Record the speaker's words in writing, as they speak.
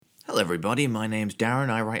Hello everybody, my name's Darren.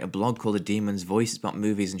 I write a blog called A Demon's Voice. It's about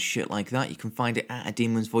movies and shit like that. You can find it at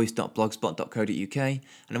ademonsvoice.blogspot.co.uk, and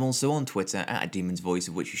I'm also on Twitter at A Demon's Voice,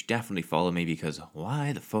 of which you should definitely follow me because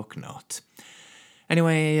why the fuck not?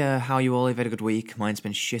 Anyway, how are you all? You've had a good week. Mine's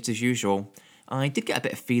been shit as usual. I did get a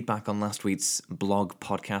bit of feedback on last week's blog,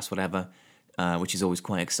 podcast, whatever, which is always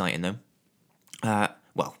quite exciting though.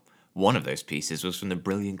 One of those pieces was from the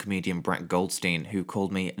brilliant comedian Brett Goldstein, who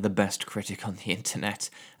called me the best critic on the internet,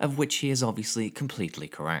 of which he is obviously completely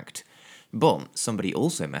correct. But somebody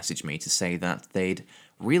also messaged me to say that they'd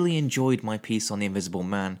really enjoyed my piece on The Invisible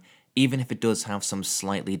Man, even if it does have some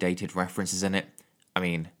slightly dated references in it. I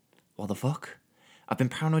mean, what the fuck? I've been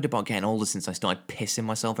paranoid about getting older since I started pissing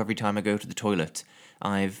myself every time I go to the toilet.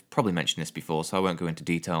 I've probably mentioned this before, so I won't go into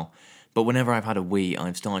detail. But whenever I've had a wee,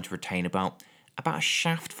 I've started to retain about a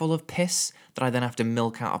shaft full of piss that I then have to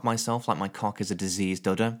milk out of myself like my cock is a diseased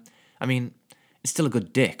udder. I mean, it's still a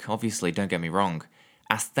good dick, obviously, don't get me wrong.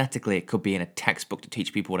 Aesthetically, it could be in a textbook to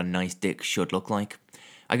teach people what a nice dick should look like.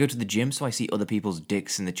 I go to the gym, so I see other people's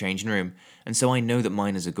dicks in the changing room, and so I know that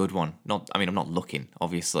mine is a good one. I'm not looking,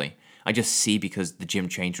 obviously. I just see because the gym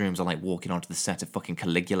change rooms are like walking onto the set of fucking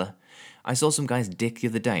Caligula. I saw some guy's dick the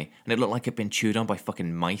other day, and it looked like it'd been chewed on by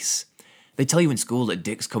fucking mice. They tell you in school that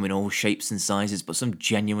dicks come in all shapes and sizes, but some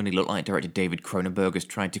genuinely look like director David Cronenberg has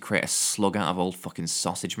tried to create a slug out of old fucking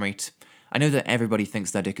sausage meat. I know that everybody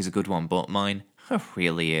thinks their dick is a good one, but mine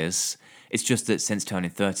really is. It's just that since turning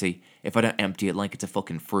 30, if I don't empty it like it's a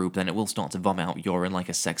fucking froob, then it will start to vomit out urine like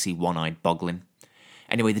a sexy one-eyed boglin.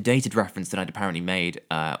 Anyway, the dated reference that I'd apparently made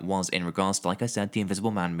was in regards to, like I said, the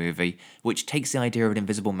Invisible Man movie, which takes the idea of an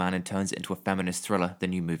invisible man and turns it into a feminist thriller, the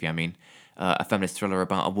new movie I mean. A feminist thriller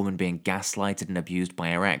about a woman being gaslighted and abused by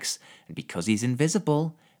her ex, and because he's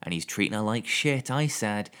invisible, and he's treating her like shit, I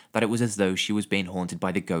said that it was as though she was being haunted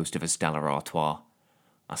by the ghost of a Stella Artois.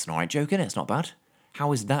 That's an alright joke, innit? It's not bad.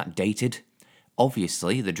 How is that dated?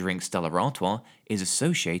 Obviously, the drink Stella Artois is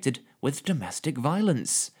associated with domestic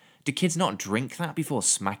violence. Do kids not drink that before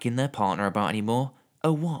smacking their partner about anymore?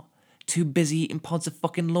 Oh what? Too busy eating pods of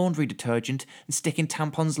fucking laundry detergent and sticking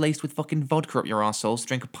tampons laced with fucking vodka up your arseholes to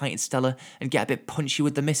drink a pint of Stella and get a bit punchy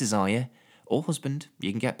with the missus, are you? Or husband.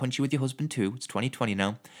 You can get punchy with your husband too. It's 2020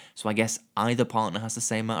 now. So I guess either partner has the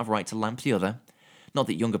same amount of right to lamp the other. Not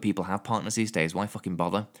that younger people have partners these days, why fucking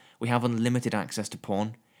bother? We have unlimited access to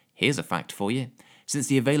porn. Here's a fact for you. Since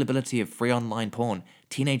the availability of free online porn,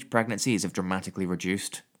 teenage pregnancies have dramatically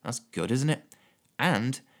reduced. That's good, isn't it?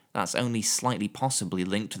 And that's only slightly possibly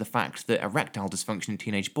linked to the fact that erectile dysfunction in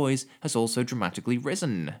teenage boys has also dramatically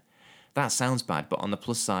risen. That sounds bad, but on the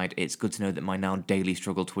plus side, it's good to know that my now daily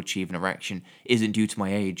struggle to achieve an erection isn't due to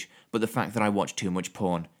my age, but the fact that I watch too much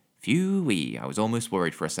porn. Phew-wee, I was almost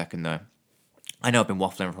worried for a second there. I know I've been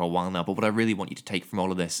waffling for a while now, but what I really want you to take from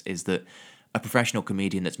all of this is that a professional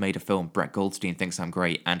comedian that's made a film, Brett Goldstein, thinks I'm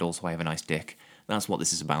great, and also I have a nice dick. That's what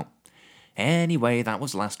this is about. Anyway, that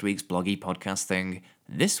was last week's bloggy podcast thing.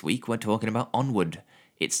 This week we're talking about Onward.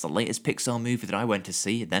 It's the latest Pixar movie that I went to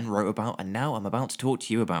see, then wrote about, and now I'm about to talk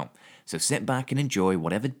to you about. So sit back and enjoy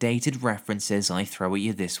whatever dated references I throw at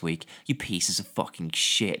you this week, you pieces of fucking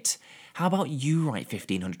shit. How about you write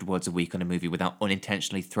 1,500 words a week on a movie without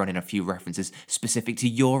unintentionally throwing in a few references specific to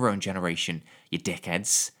your own generation, you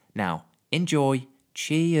dickheads? Now, enjoy.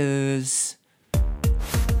 Cheers.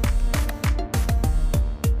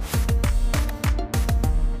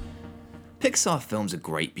 Pixar films are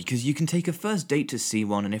great because you can take a first date to see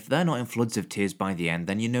one, and if they're not in floods of tears by the end,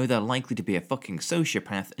 then you know they're likely to be a fucking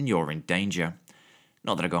sociopath and you're in danger.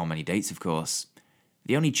 Not that I go on many dates, of course.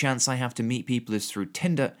 The only chance I have to meet people is through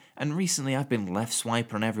Tinder, and recently I've been left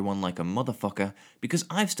swiping on everyone like a motherfucker because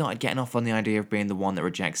I've started getting off on the idea of being the one that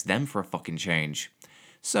rejects them for a fucking change.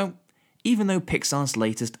 So, even though Pixar's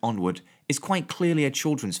latest Onward is quite clearly a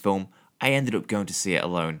children's film, I ended up going to see it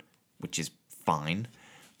alone, which is fine.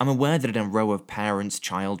 I'm aware that in a row of parents,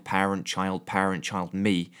 child, parent, child, parent, child,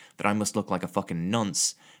 me, that I must look like a fucking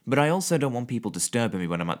nonce, but I also don't want people disturbing me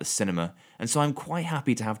when I'm at the cinema, and so I'm quite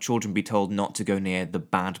happy to have children be told not to go near the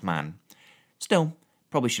bad man. Still,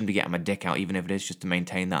 probably shouldn't be getting my dick out even if it is just to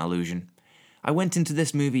maintain that illusion. I went into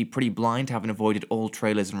this movie pretty blind, having avoided all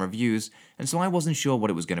trailers and reviews, and so I wasn't sure what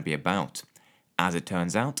it was going to be about. As it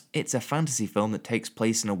turns out, it's a fantasy film that takes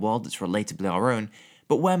place in a world that's relatably our own,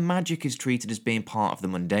 but where magic is treated as being part of the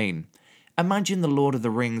mundane. Imagine The Lord of the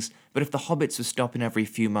Rings, but if the hobbits were stopping every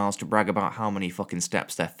few miles to brag about how many fucking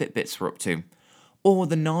steps their Fitbits were up to. Or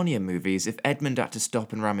the Narnia movies if Edmund had to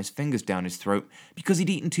stop and ram his fingers down his throat because he'd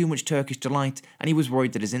eaten too much Turkish delight and he was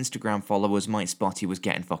worried that his Instagram followers might spot he was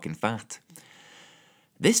getting fucking fat.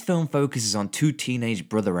 This film focuses on two teenage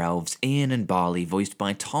brother elves, Ian and Barley, voiced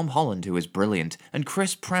by Tom Holland, who is brilliant, and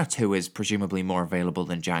Chris Pratt, who is presumably more available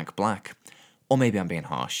than Jack Black. Or maybe I'm being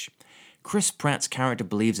harsh. Chris Pratt's character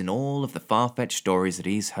believes in all of the far-fetched stories that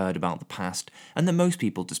he's heard about the past and that most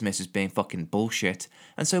people dismiss as being fucking bullshit,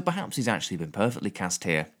 and so perhaps he's actually been perfectly cast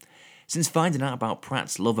here. Since finding out about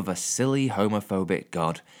Pratt's love of a silly homophobic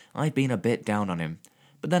god, I've been a bit down on him.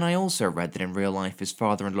 But then I also read that in real life his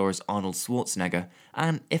father-in-law is Arnold Schwarzenegger,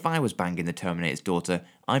 and if I was banging the Terminator's daughter,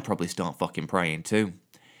 I'd probably start fucking praying too.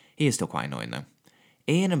 He is still quite annoying though.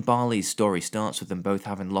 Ian and Barley's story starts with them both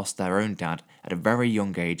having lost their own dad at a very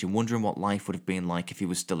young age and wondering what life would have been like if he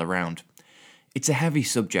was still around. It's a heavy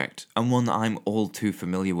subject, and one that I'm all too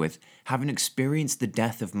familiar with, having experienced the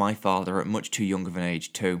death of my father at much too young of an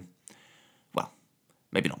age too. Well,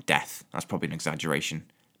 maybe not death, that's probably an exaggeration.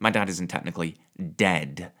 My dad isn't technically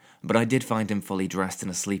dead, but I did find him fully dressed and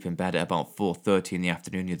asleep in bed at about 4:30 in the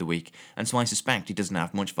afternoon the other week, and so I suspect he doesn't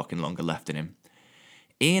have much fucking longer left in him.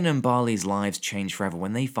 Ian and Barley's lives change forever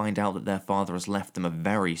when they find out that their father has left them a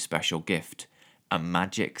very special gift, a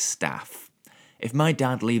magic staff. If my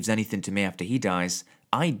dad leaves anything to me after he dies,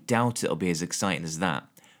 I doubt it'll be as exciting as that,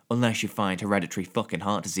 unless you find hereditary fucking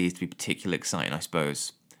heart disease to be particularly exciting, I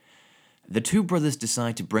suppose. The two brothers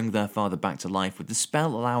decide to bring their father back to life with the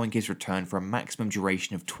spell allowing his return for a maximum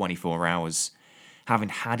duration of 24 hours. Having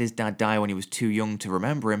had his dad die when he was too young to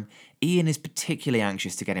remember him, Ian is particularly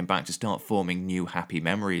anxious to get him back to start forming new happy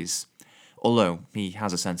memories. Although, he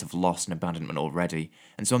has a sense of loss and abandonment already,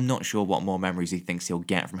 and so I'm not sure what more memories he thinks he'll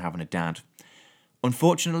get from having a dad.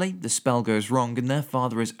 Unfortunately, the spell goes wrong and their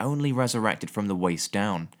father is only resurrected from the waist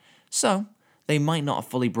down. So, they might not have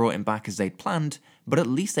fully brought him back as they'd planned, but at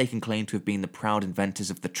least they can claim to have been the proud inventors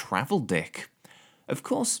of the travel dick. Of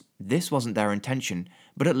course, this wasn't their intention,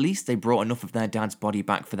 but at least they brought enough of their dad's body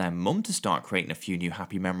back for their mum to start creating a few new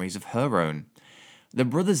happy memories of her own. The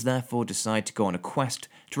brothers therefore decide to go on a quest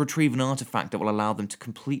to retrieve an artifact that will allow them to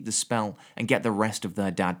complete the spell and get the rest of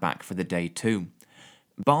their dad back for the day too.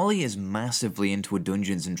 Barley is massively into a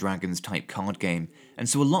Dungeons and Dragons type card game, and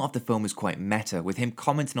so a lot of the film is quite meta, with him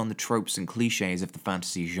commenting on the tropes and cliches of the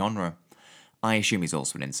fantasy genre. I assume he's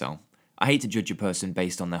also an incel. I hate to judge a person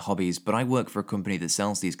based on their hobbies, but I work for a company that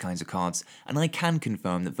sells these kinds of cards, and I can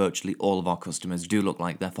confirm that virtually all of our customers do look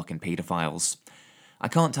like they're fucking pedophiles. I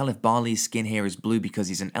can't tell if Barley's skin here is blue because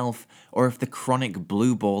he's an elf, or if the chronic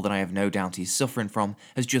blue ball that I have no doubt he's suffering from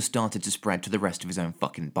has just started to spread to the rest of his own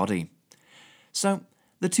fucking body. So,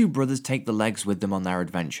 the two brothers take the legs with them on their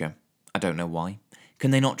adventure. I don't know why.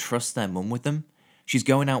 Can they not trust their mum with them? She's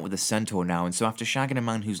going out with a centaur now, and so after shagging a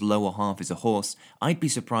man whose lower half is a horse, I'd be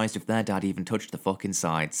surprised if their dad even touched the fucking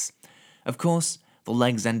sides. Of course, the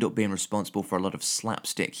legs end up being responsible for a lot of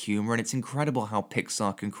slapstick humour, and it's incredible how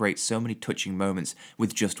Pixar can create so many touching moments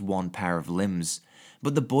with just one pair of limbs.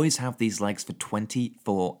 But the boys have these legs for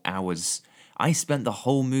 24 hours. I spent the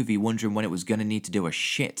whole movie wondering when it was going to need to do a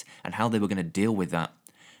shit, and how they were going to deal with that.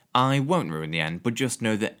 I won't ruin the end, but just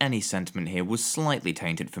know that any sentiment here was slightly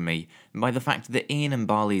tainted for me by the fact that Ian and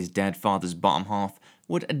Barley's dead father's bottom half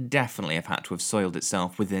would definitely have had to have soiled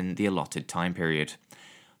itself within the allotted time period.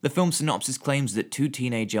 The film synopsis claims that two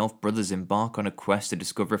teenage elf brothers embark on a quest to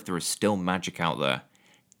discover if there is still magic out there.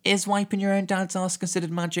 Is wiping your own dad's ass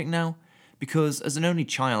considered magic now? Because as an only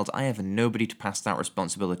child, I have nobody to pass that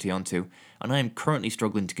responsibility onto, and I am currently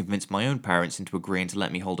struggling to convince my own parents into agreeing to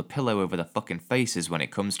let me hold a pillow over their fucking faces when it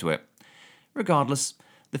comes to it. Regardless,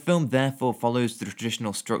 the film therefore follows the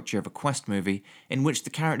traditional structure of a quest movie, in which the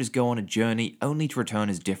characters go on a journey only to return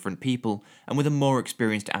as different people, and with a more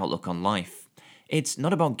experienced outlook on life. It's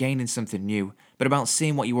not about gaining something new, but about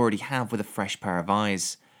seeing what you already have with a fresh pair of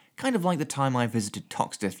eyes. Kind of like the time I visited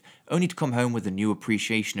Toxteth, only to come home with a new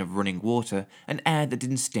appreciation of running water and air that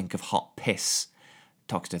didn't stink of hot piss.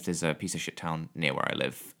 Toxteth is a piece of shit town near where I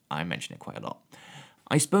live. I mention it quite a lot.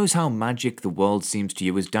 I suppose how magic the world seems to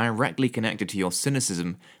you is directly connected to your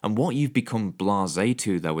cynicism and what you've become blasé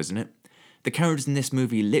to, though, isn't it? The characters in this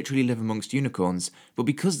movie literally live amongst unicorns, but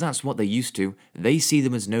because that's what they're used to, they see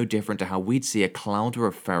them as no different to how we'd see a clowder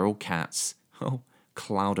of feral cats. Oh,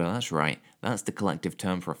 clowder, that's right. That's the collective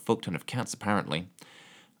term for a fuckton of cats, apparently.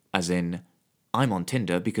 As in, I'm on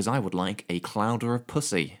Tinder because I would like a clowder of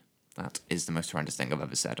pussy. That is the most horrendous thing I've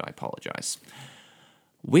ever said, I apologise.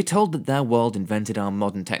 We're told that their world invented our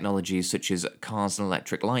modern technologies such as cars and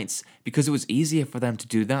electric lights because it was easier for them to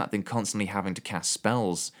do that than constantly having to cast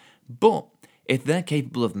spells. But if they're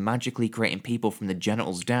capable of magically creating people from the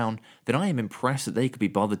genitals down, then I am impressed that they could be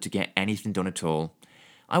bothered to get anything done at all.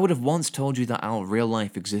 I would have once told you that our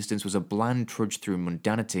real-life existence was a bland trudge through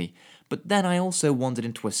mundanity, But then I also wandered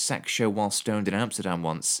into a sex show while stoned in Amsterdam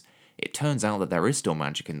once. It turns out that there is still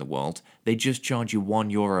magic in the world. They just charge you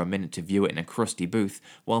 €1 a minute to view it in a crusty booth,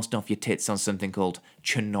 whilst off your tits on something called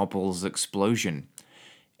Chernobyl's Explosion.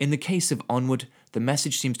 In the case of Onward, the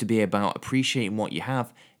message seems to be about appreciating what you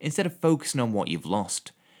have instead of focusing on what you've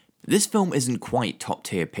lost. This film isn't quite top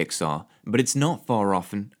tier Pixar, but it's not far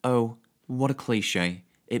off, and oh, what a cliche.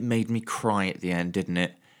 It made me cry at the end, didn't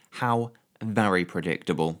it? How very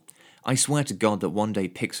predictable. I swear to God that one day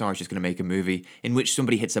Pixar is just going to make a movie in which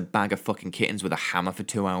somebody hits a bag of fucking kittens with a hammer for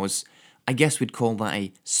 2 hours. I guess we'd call that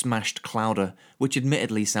a smashed clouder, which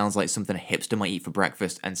admittedly sounds like something a hipster might eat for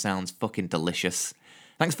breakfast and sounds fucking delicious.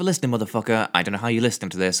 Thanks for listening, motherfucker. I don't know how you're listening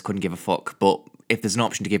to this, couldn't give a fuck, but if there's an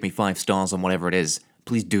option to give me 5 stars on whatever it is,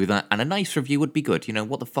 please do that, and a nice review would be good. You know,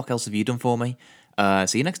 what the fuck else have you done for me?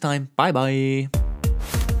 See you next time. Bye bye.